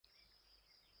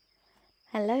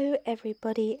Hello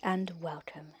everybody and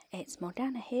welcome. It's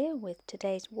Morgana here with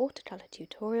today's watercolour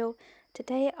tutorial.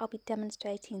 Today I'll be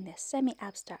demonstrating this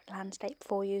semi-abstract landscape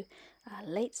for you,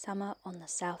 late summer on the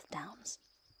South Downs.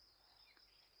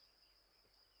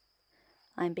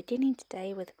 I'm beginning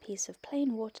today with a piece of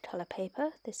plain watercolour paper.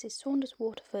 This is Saunders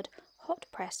Waterford hot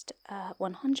pressed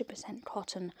 100%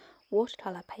 cotton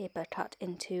watercolour paper cut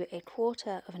into a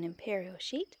quarter of an imperial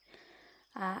sheet.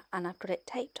 And I've got it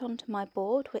taped onto my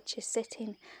board, which is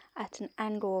sitting at an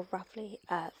angle of roughly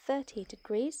 30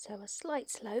 degrees, so a slight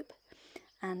slope.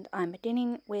 And I'm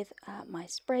beginning with my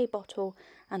spray bottle,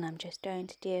 and I'm just going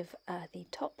to give the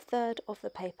top third of the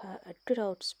paper a good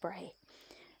old spray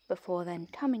before then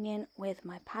coming in with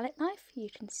my palette knife. You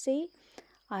can see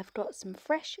I've got some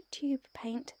fresh tube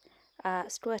paint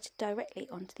squirted directly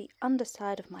onto the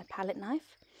underside of my palette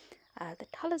knife. The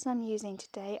colours I'm using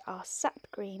today are sap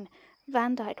green,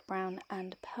 Van Dyke brown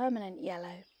and permanent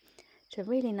yellow. It's a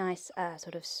really nice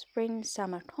sort of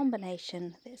spring-summer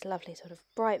combination. This lovely sort of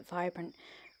bright, vibrant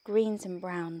greens and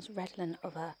browns, redolent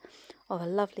of a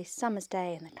lovely summer's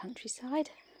day in the countryside.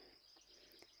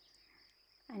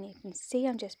 And you can see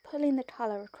I'm just pulling the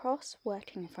colour across,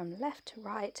 working from left to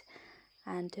right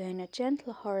and doing a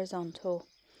gentle horizontal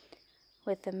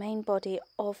with the main body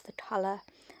of the colour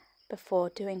before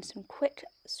doing some quick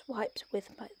swipes with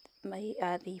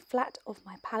the flat of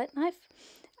my palette knife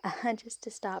just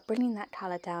to start bringing that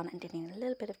colour down and getting a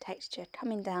little bit of texture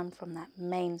coming down from that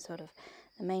main the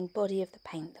main body of the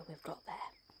paint that we've got there.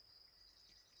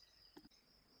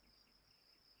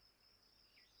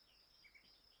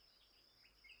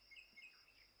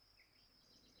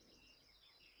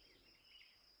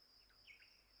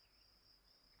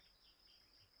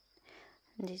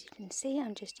 And as you can see,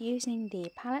 I'm just using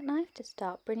the palette knife to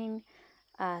start bringing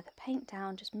the paint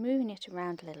down, just moving it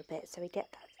around a little bit so we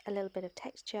get a little bit of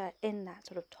texture in that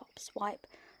sort of top swipe,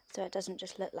 so it doesn't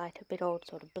just look like a big old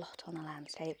sort of blot on the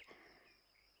landscape.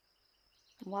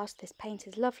 And whilst this paint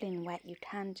is lovely and wet, you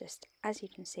can just, as you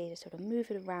can see, just sort of move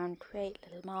it around, create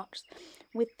little marks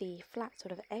with the flat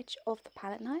sort of edge of the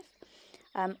palette knife.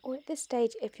 Or at this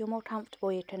stage, if you're more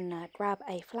comfortable, you can grab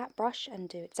a flat brush and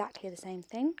do exactly the same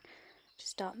thing.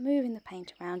 Just start moving the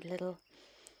paint around a little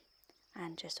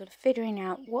and just sort of figuring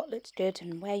out what looks good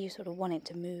and where you sort of want it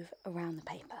to move around the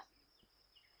paper.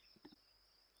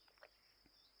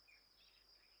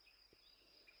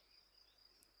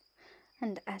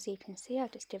 And as you can see,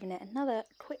 I've just given it another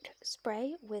quick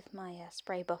spray with my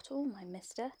spray bottle, my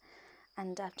mister,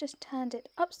 and I've just turned it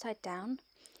upside down,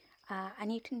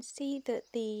 and you can see that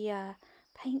the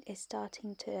paint is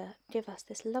starting to give us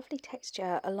this lovely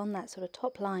texture along that sort of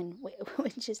top line,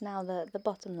 which is now the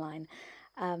bottom line.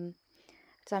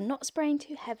 So I'm not spraying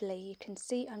too heavily. You can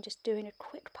see I'm just doing a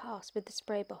quick pass with the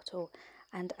spray bottle,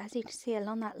 and as you can see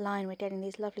along that line we're getting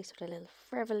these lovely sort of little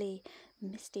frivolly,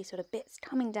 misty sort of bits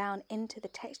coming down into the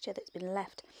texture that's been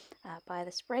left by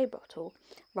the spray bottle,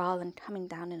 rather than coming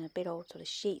down in a big old sort of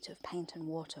sheet of paint and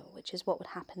water, which is what would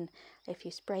happen if you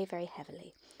spray very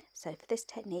heavily. So for this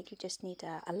technique you just need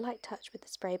a light touch with the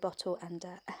spray bottle and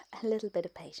a little bit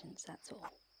of patience, that's all.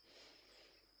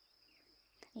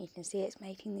 You can see it's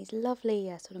making these lovely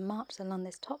sort of marks along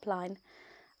this top line.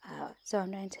 So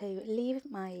I'm going to leave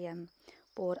my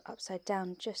board upside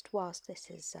down just whilst this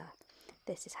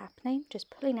is happening, just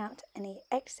pulling out any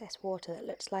excess water that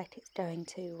looks like it's going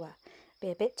to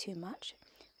be a bit too much.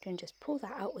 I'm going to just pull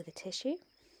that out with a tissue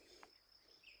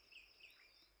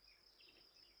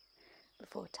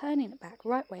before turning it back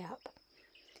right way up.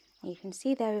 You can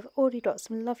see there we've already got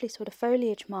some lovely sort of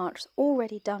foliage marks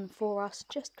already done for us,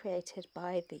 just created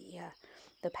by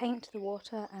the paint, the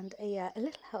water and a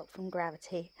little help from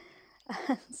gravity.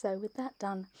 So with that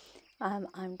done,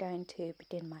 I'm going to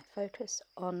begin my focus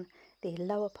on the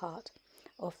lower part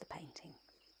of the painting.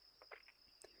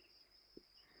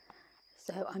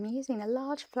 So I'm using a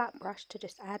large flat brush to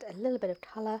just add a little bit of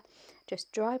colour,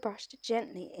 just dry brushed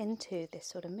gently into this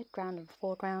sort of midground and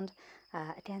foreground.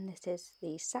 Again, this is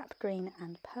the sap green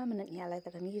and permanent yellow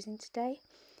that I'm using today.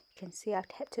 You can see I've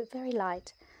kept it very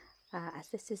light, as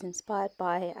this is inspired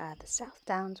by the South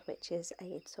Downs, which is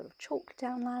a sort of chalk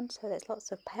downland, so there's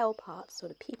lots of pale parts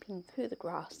sort of peeping through the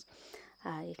grass.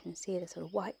 You can see the sort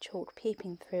of white chalk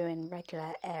peeping through in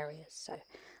regular areas, so I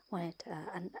wanted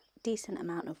a decent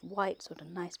amount of white, sort of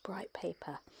nice bright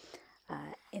paper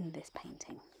in this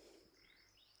painting.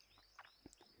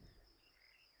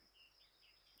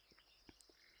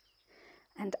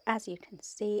 And as you can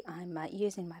see, I'm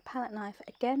using my palette knife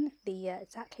again,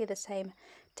 exactly the same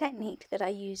technique that I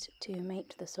used to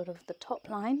make the sort of the top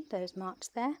line, those marks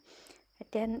there.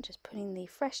 Again, just putting the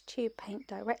fresh tube paint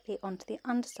directly onto the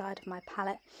underside of my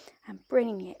palette and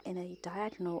bringing it in a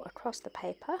diagonal across the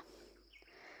paper.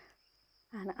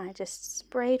 And I just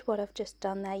sprayed what I've just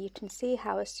done there. You can see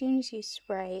how as soon as you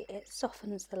spray, it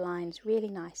softens the lines really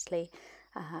nicely,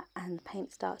 and the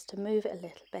paint starts to move it a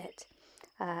little bit.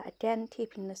 Again,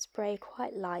 keeping the spray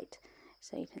quite light,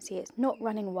 so you can see it's not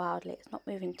running wildly, it's not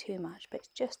moving too much, but it's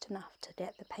just enough to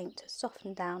get the paint to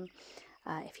soften down.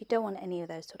 If you don't want any of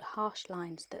those sort of harsh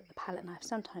lines that the palette knife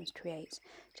sometimes creates,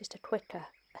 just a quick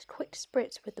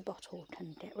spritz with the bottle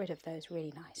can get rid of those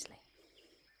really nicely.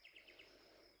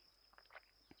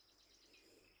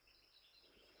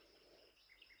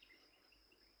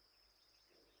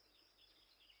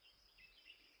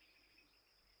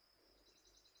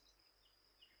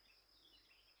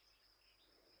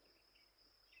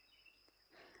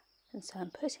 And so I'm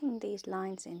putting these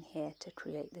lines in here to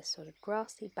create this sort of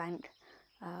grassy bank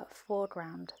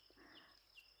foreground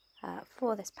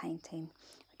for this painting,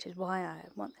 which is why I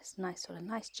want this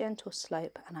nice gentle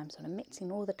slope, and I'm sort of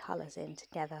mixing all the colours in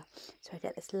together so I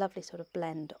get this lovely sort of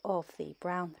blend of the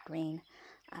brown, the green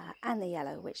and the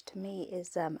yellow, which to me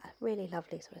is a really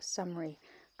lovely sort of summery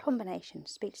combination.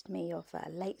 Speaks to me of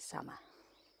late summer.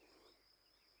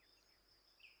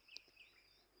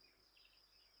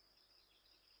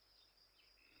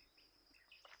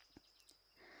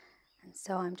 And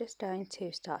so I'm just going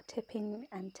to start tipping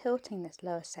and tilting this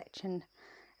lower section,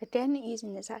 again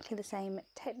using exactly the same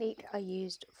technique I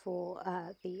used for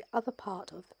the other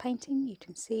part of the painting. You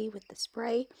can see with the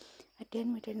spray,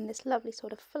 again we're getting this lovely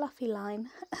sort of fluffy line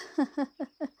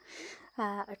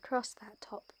across that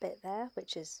top bit there,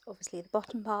 which is obviously the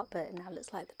bottom part, but it now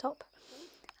looks like the top.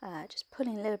 Just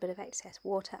pulling a little bit of excess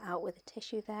water out with a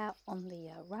tissue there on the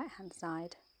right hand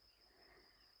side.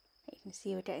 You can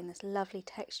see we're getting this lovely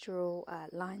textural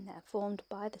line there formed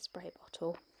by the spray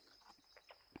bottle.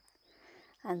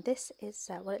 And this is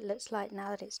what it looks like now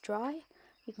that it's dry.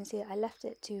 You can see I left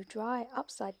it to dry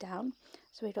upside down,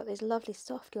 so we've got these lovely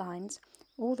soft lines.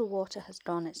 All the water has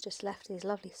gone, it's just left these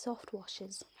lovely soft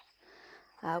washes,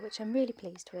 which I'm really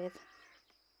pleased with.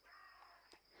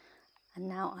 And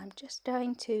now I'm just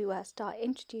going to start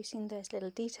introducing those little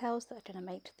details that are going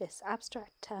to make this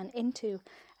abstract turn into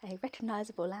a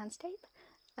recognisable landscape.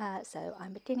 So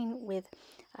I'm beginning with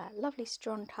lovely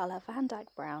strong colour Van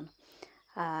Dyke Brown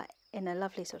in a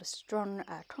lovely sort of strong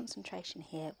concentration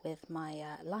here with my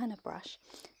liner brush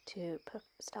to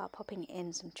start popping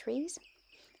in some trees.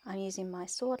 I'm using my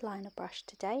sword liner brush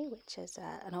today, which is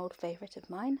an old favourite of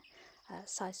mine,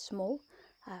 size small,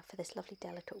 for this lovely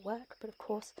delicate work, but of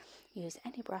course use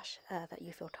any brush that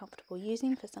you feel comfortable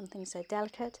using for something so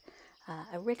delicate.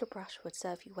 A rigger brush would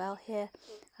serve you well here,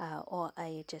 or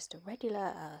just a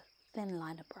regular thin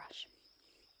liner brush.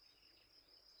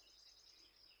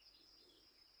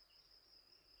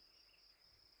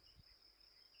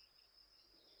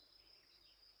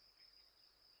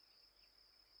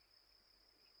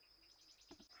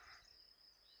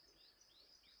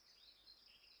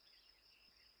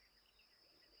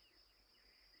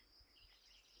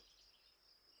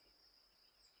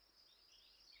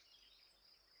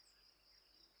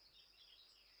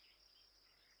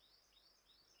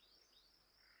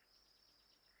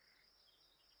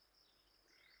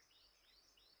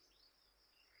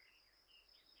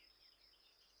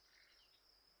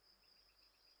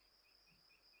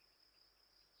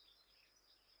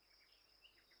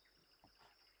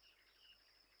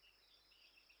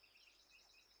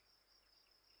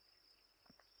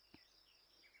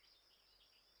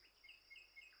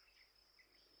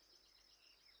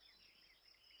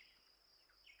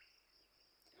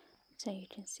 So you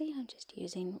can see I'm just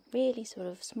using really sort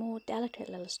of small, delicate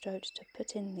little strokes to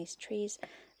put in these trees,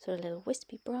 sort of little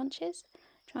wispy branches,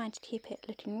 trying to keep it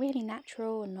looking really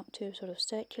natural and not too sort of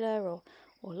circular or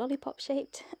lollipop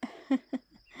shaped.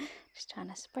 Just trying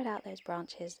to spread out those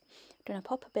branches. I'm going to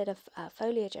pop a bit of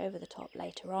foliage over the top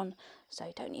later on, so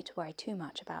you don't need to worry too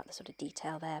much about the sort of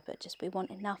detail there, but just we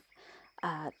want enough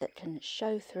that can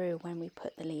show through when we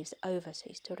put the leaves over, so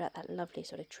you still get that lovely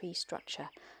sort of tree structure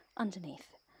underneath.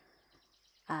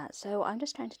 So I'm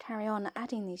just going to carry on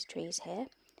adding these trees here.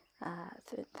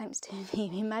 Thanks to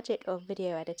the magic of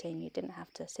video editing, you didn't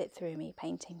have to sit through me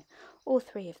painting all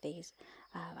three of these.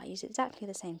 I use exactly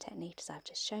the same technique as I've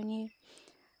just shown you,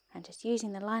 and just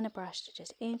using the liner brush to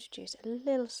just introduce a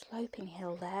little sloping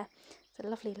hill there. It's a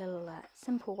lovely little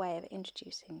simple way of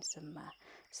introducing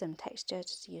some texture.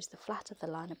 Just use the flat of the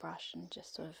liner brush and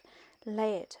just sort of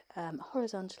lay it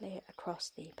horizontally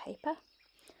across the paper.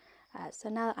 So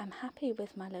now that I'm happy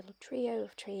with my little trio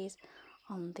of trees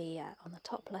on the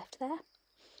top left there,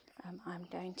 I'm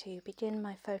going to begin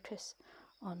my focus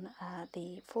on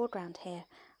the foreground here,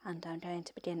 and I'm going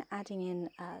to begin adding in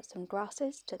some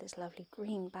grasses to this lovely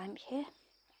green bank here.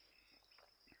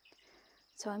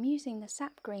 So I'm using the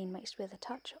sap green mixed with a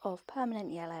touch of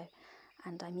permanent yellow,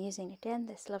 and I'm using again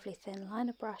this lovely thin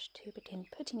liner brush to begin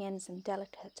putting in some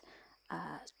delicate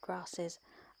grasses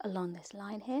along this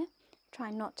line here,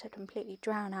 trying not to completely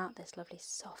drown out this lovely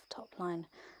soft top line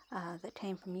that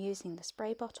came from using the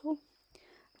spray bottle.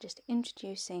 Just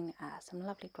introducing some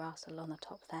lovely grass along the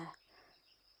top there,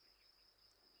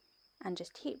 and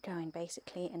just keep going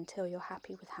basically until you're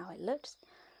happy with how it looks.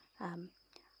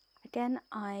 Again,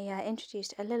 I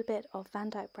introduced a little bit of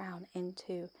Van Dyke Brown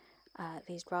into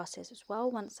these grasses as well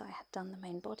once I had done the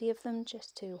main body of them,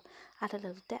 just to add a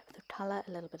little depth of colour,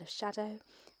 a little bit of shadow,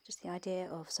 just the idea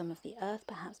of some of the earth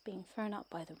perhaps being thrown up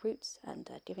by the roots and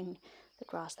giving the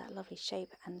grass that lovely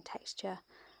shape and texture,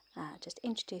 just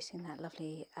introducing that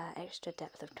lovely extra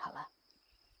depth of colour.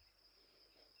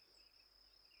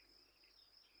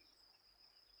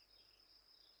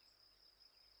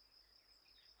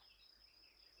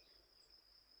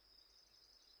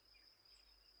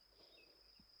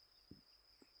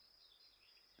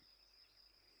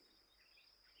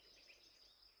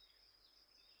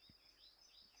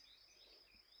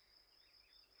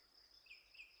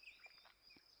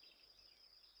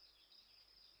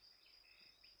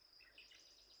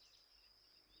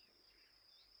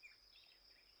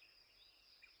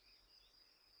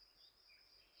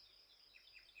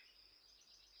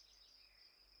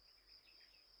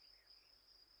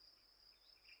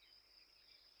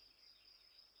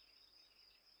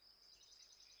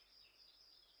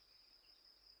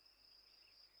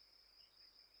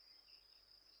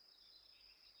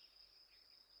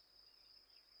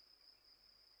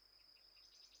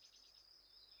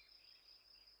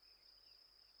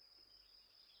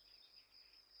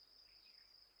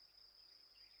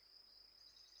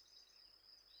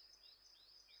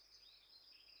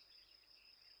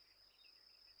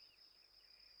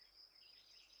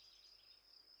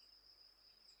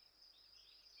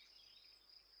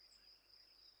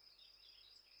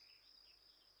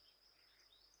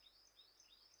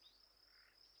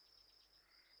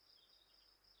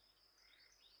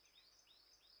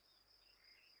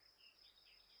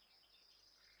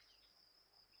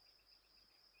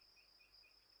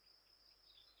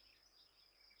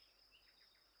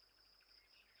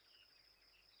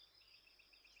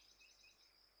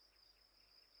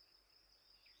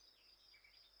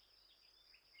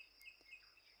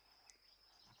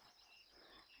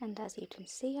 And as you can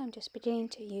see, I'm just beginning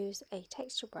to use a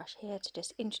texture brush here to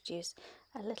just introduce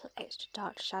a little extra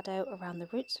dark shadow around the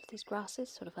roots of these grasses,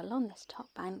 sort of along this top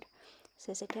bank.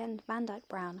 This is again Van Dyke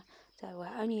Brown, so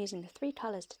we're only using the 3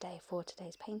 colours today for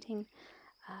today's painting,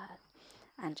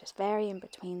 and just varying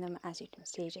between them, as you can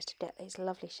see, just to get these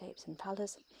lovely shapes and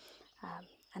colours.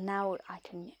 And now I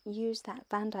can use that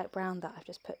Van Dyke Brown that I've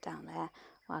just put down there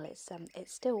while it's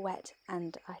still wet,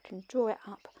 and I can draw it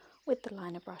up with the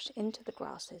liner brush into the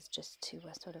grasses just to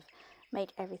sort of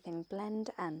make everything blend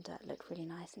and look really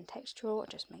nice and textural.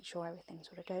 Just make sure everything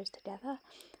sort of goes together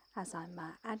as I'm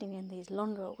adding in these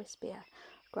longer, wispier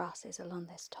grasses along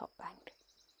this top bank.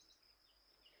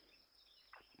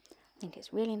 I think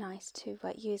it's really nice to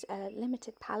use a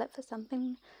limited palette for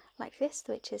something like this,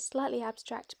 which is slightly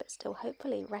abstract but still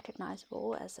hopefully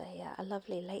recognisable as a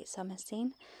lovely late summer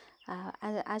scene.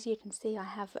 As you can see, I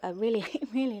have really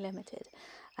limited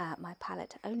my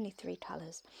palette to only 3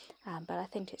 colours, but I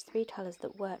think it's 3 colours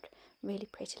that work really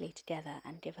prettily together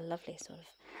and give a lovely sort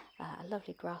of a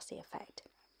lovely grassy effect.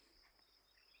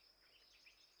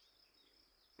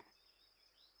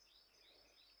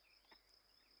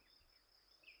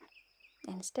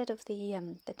 Instead of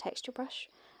the texture brush,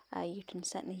 you can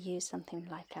certainly use something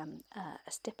like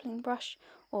a stippling brush,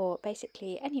 or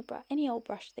basically any old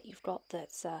brush that you've got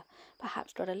that's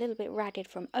perhaps got a little bit ragged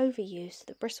from overuse.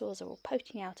 The bristles are all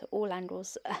poking out at all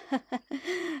angles.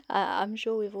 I'm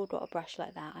sure we've all got a brush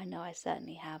like that. I know I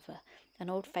certainly have an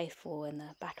Old Faithful in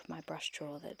the back of my brush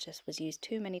drawer that just was used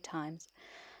too many times.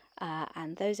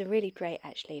 And those are really great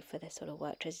actually for this sort of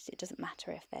work, because it doesn't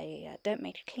matter if they don't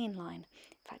make a clean line.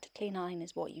 In fact, a clean line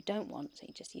is what you don't want, so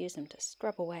you just use them to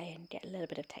scrub away and get a little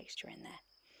bit of texture in there.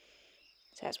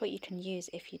 So that's what you can use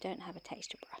if you don't have a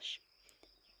texture brush.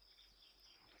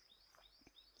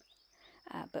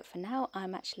 But for now,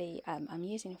 I'm actually I'm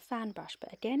using a fan brush,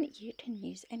 but again, you can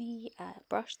use any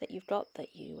brush that you've got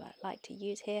that you like to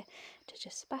use here to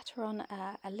just spatter on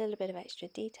a little bit of extra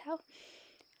detail.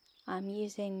 I'm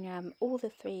using all the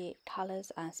 3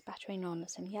 colours, spattering on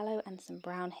some yellow and some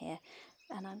brown here,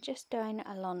 and I'm just going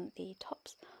along the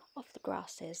tops of the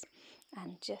grasses,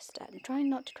 and just trying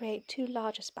not to create too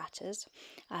larger spatters.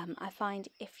 I find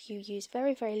if you use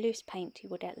very, very loose paint, you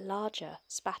will get larger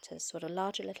spatters, sort of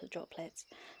larger little droplets,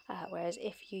 whereas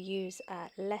if you use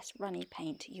less runny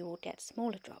paint, you will get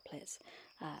smaller droplets.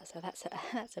 So that's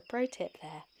that's a pro tip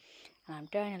there. And I'm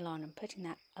going along and putting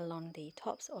that along the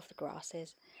tops of the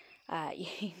grasses.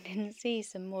 You can see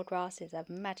some more grasses have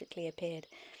magically appeared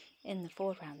in the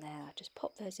foreground there. I just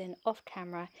pop those in off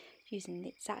camera using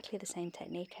exactly the same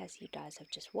technique as you guys have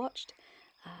just watched.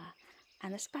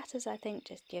 And the spatters, I think,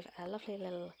 just give a lovely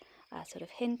little sort of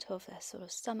hint of sort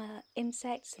of summer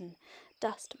insects and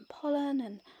dust and pollen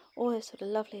and all those sort of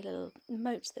lovely little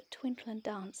motes that twinkle and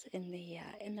dance in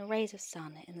the rays of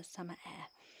sun in the summer air.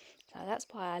 So that's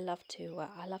why I love to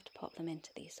pop them into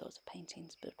these sorts of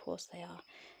paintings, but of course they are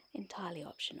entirely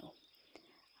optional.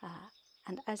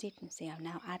 And as you can see, I'm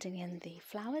now adding in the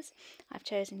flowers. I've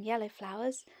chosen yellow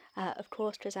flowers, of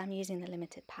course, because I'm using the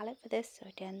limited palette for this. So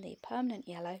again, the permanent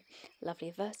yellow,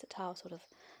 lovely versatile sort of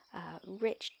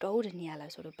rich golden yellow,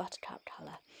 sort of buttercup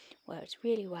colour, works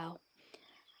really well.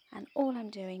 And all I'm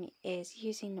doing is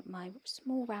using my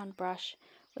small round brush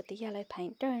with the yellow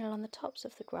paint going along the tops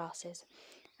of the grasses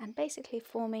and basically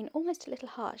forming almost a little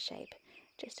heart shape,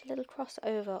 just a little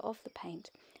crossover of the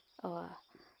paint, or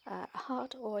a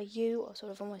heart or a U, or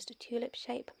sort of almost a tulip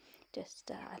shape. Just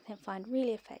I find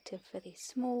really effective for these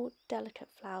small delicate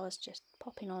flowers just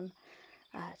popping on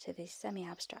to this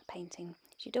semi-abstract painting.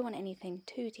 You don't want anything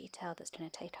too detailed that's going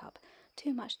to take up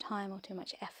too much time or too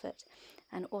much effort,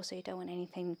 and also you don't want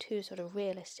anything too sort of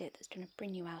realistic that's going to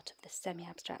bring you out of the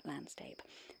semi-abstract landscape.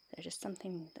 So just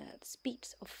something that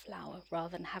speaks of flower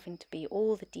rather than having to be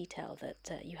all the detail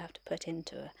that you have to put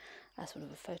into a sort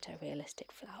of a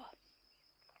photorealistic flower.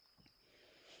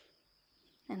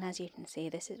 And as you can see,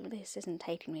 this isn't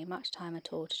taking me much time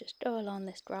at all to just go along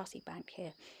this grassy bank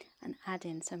here and add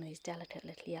in some of these delicate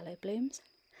little yellow blooms.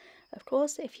 Of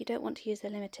course, if you don't want to use the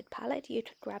limited palette, you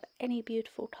could grab any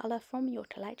beautiful colour from your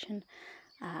collection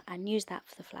and use that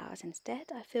for the flowers instead.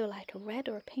 I feel like a red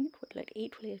or a pink would look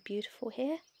equally as beautiful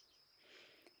here.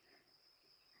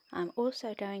 I'm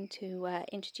also going to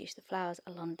introduce the flowers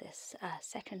along this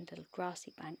second little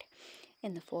grassy bank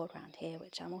in the foreground here,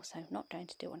 which I'm also not going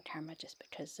to do on camera just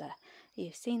because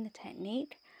you've seen the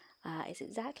technique. It's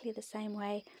exactly the same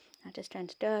way. I'm just going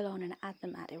to go along and add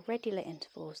them at irregular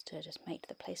intervals to just make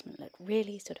the placement look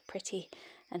really sort of pretty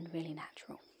and really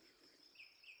natural.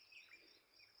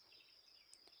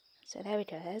 So there we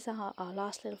go, there's our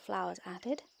last little flowers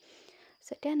added.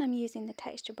 So again, I'm using the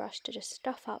texture brush to just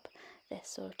stuff up this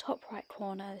sort of top right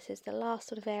corner. This is the last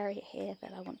sort of area here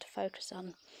that I want to focus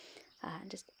on.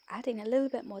 And just adding a little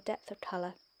bit more depth of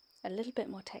colour, a little bit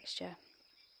more texture,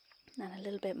 and a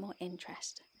little bit more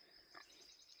interest.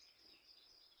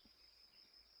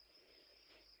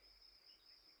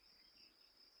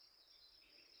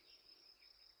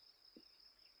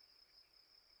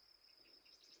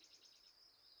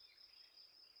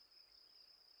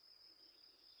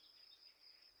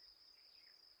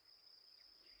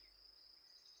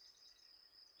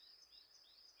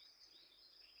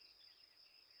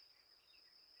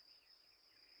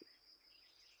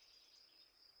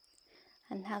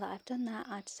 And now that I've done that,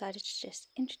 I decided to just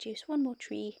introduce one more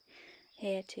tree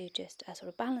here to just sort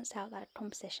of balance out that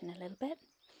composition a little bit.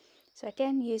 So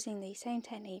again, using the same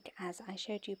technique as I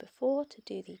showed you before to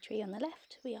do the tree on the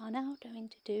left, we are now going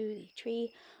to do the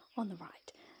tree on the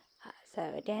right.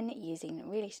 So again, using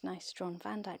really nice strong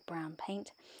Van Dyke brown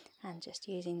paint and just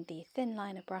using the thin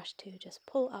liner brush to just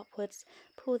pull upwards,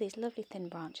 pull these lovely thin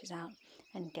branches out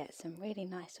and get some really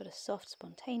nice sort of soft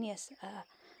spontaneous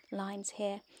lines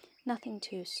here. Nothing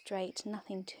too straight,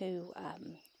 nothing too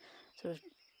sort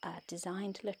of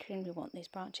designed looking. We want these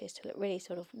branches to look really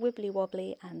sort of wibbly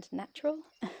wobbly and natural.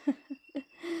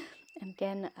 And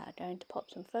again, going to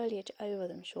pop some foliage over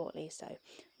them shortly, so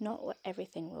not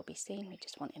everything will be seen. We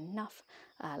just want enough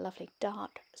lovely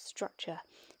dark structure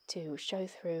to show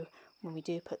through when we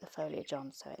do put the foliage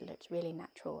on, so it looks really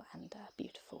natural and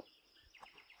beautiful.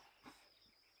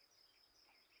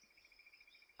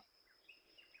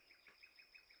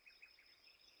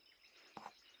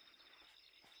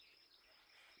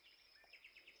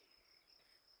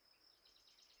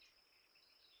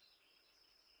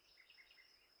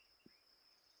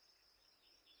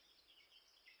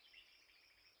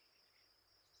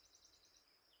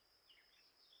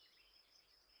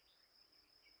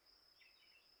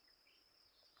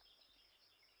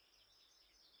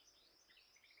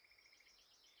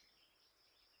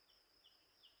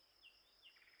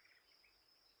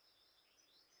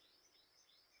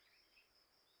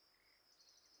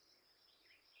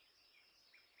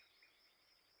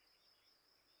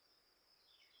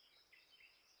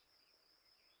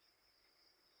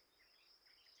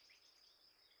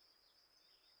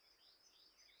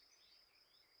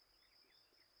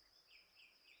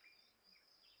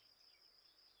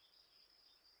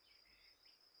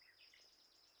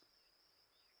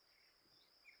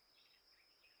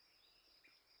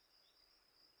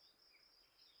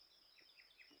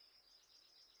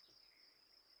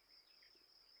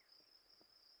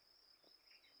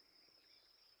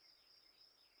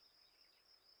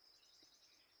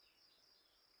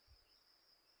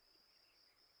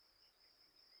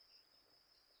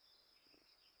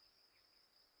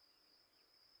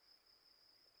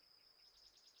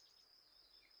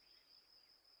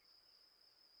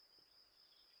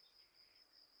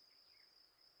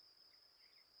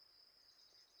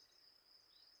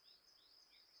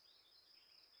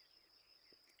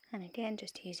 And again,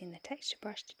 just using the texture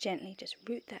brush to gently just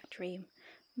root that tree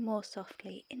more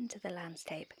softly into the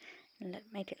landscape and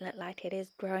make it look like it is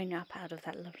growing up out of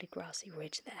that lovely grassy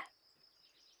ridge there.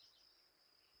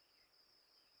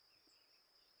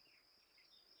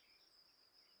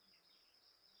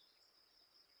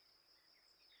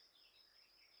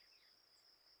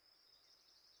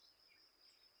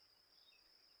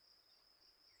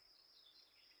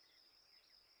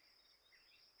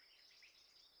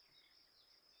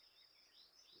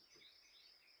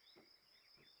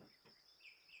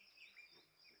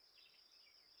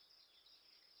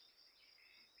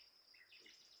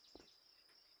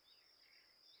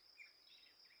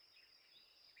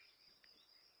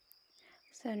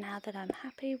 So now that I'm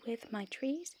happy with my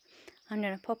trees, I'm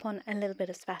going to pop on a little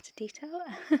bit of spatter detail.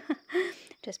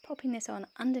 Just popping this on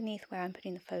underneath where I'm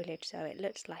putting the foliage, so it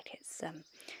looks like it's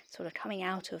sort of coming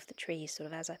out of the trees, sort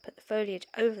of as I put the foliage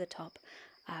over the top.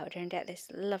 We're going to get this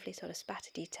lovely sort of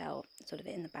spatter detail sort of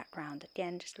in the background,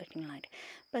 again just looking like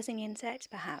buzzing insects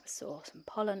perhaps, or some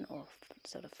pollen, or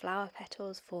sort of flower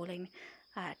petals falling,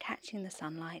 catching the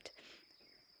sunlight.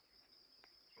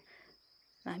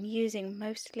 I'm using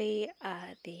mostly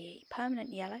the permanent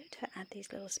yellow to add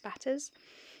these little spatters,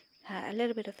 a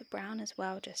little bit of the brown as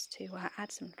well, just to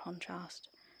add some contrast.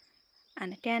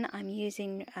 And again, I'm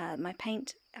using my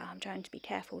paint. I'm trying to be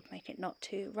careful to make it not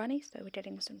too runny, so we're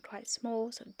getting some quite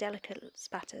small, sort of delicate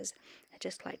spatters,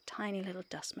 just like tiny little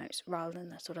dust motes, rather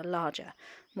than the sort of larger,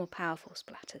 more powerful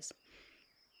splatters.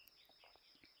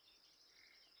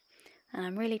 And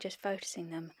I'm really just focusing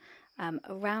them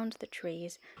around the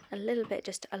trees, a little bit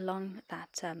just along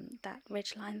that that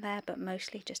ridge line there, but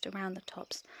mostly just around the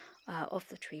tops of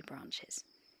the tree branches.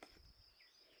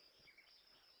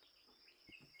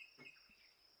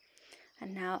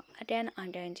 And now again,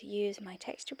 I'm going to use my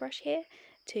texture brush here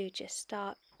to just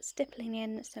start stippling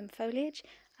in some foliage.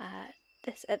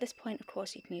 At this point, of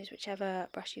course, you can use whichever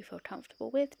brush you feel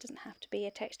comfortable with. It doesn't have to be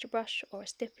a texture brush or a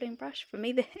stippling brush. For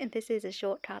me, this is a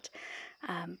shortcut,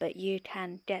 but you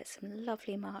can get some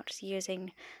lovely marks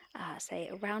using, say,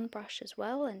 a round brush as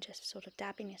well, and just sort of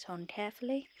dabbing it on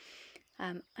carefully.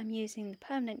 I'm using the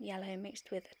permanent yellow mixed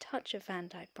with a touch of Van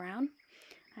Dyke brown,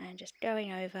 and just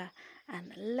going over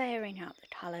and layering up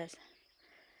the colours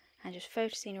and just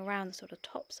focusing around the sort of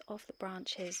tops of the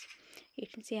branches. You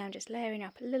can see I'm just layering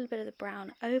up a little bit of the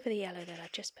brown over the yellow that I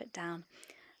just put down,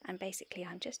 and basically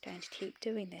I'm just going to keep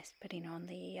doing this, putting on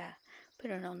the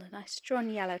nice strong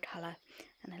yellow colour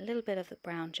and a little bit of the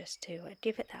brown, just to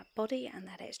give it that body and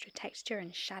that extra texture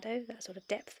and shadow, that sort of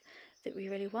depth that we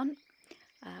really want.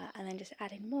 And then just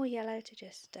adding more yellow to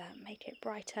just make it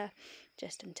brighter,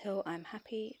 just until I'm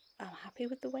happy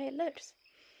with the way it looks.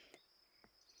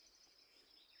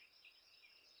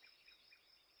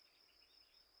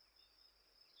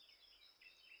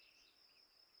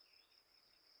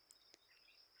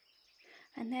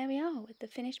 And there we are with the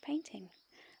finished painting.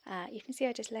 You can see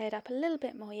I just layered up a little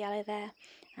bit more yellow there.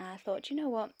 I thought, you know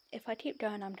what, if I keep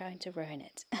going, I'm going to ruin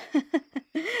it.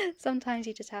 Sometimes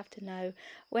you just have to know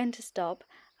when to stop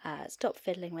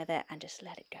fiddling with it and just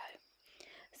let it go.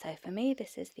 So for me,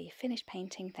 this is the finished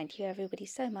painting. Thank you everybody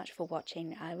so much for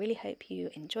watching. I really hope you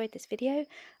enjoyed this video.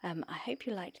 I hope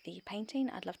you liked the painting.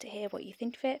 I'd love to hear what you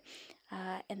think of it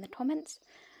in the comments.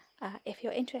 If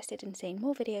you're interested in seeing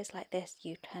more videos like this,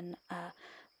 you can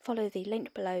follow the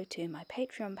link below to my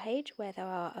Patreon page, where there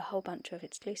are a whole bunch of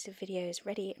exclusive videos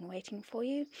ready and waiting for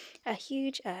you. A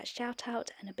huge shout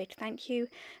out and a big thank you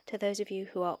to those of you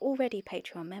who are already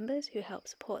Patreon members who help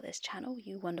support this channel,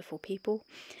 you wonderful people.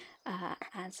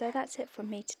 And so that's it from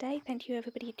me today. Thank you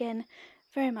everybody again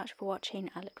very much for watching.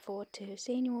 I look forward to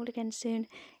seeing you all again soon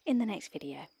in the next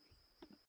video.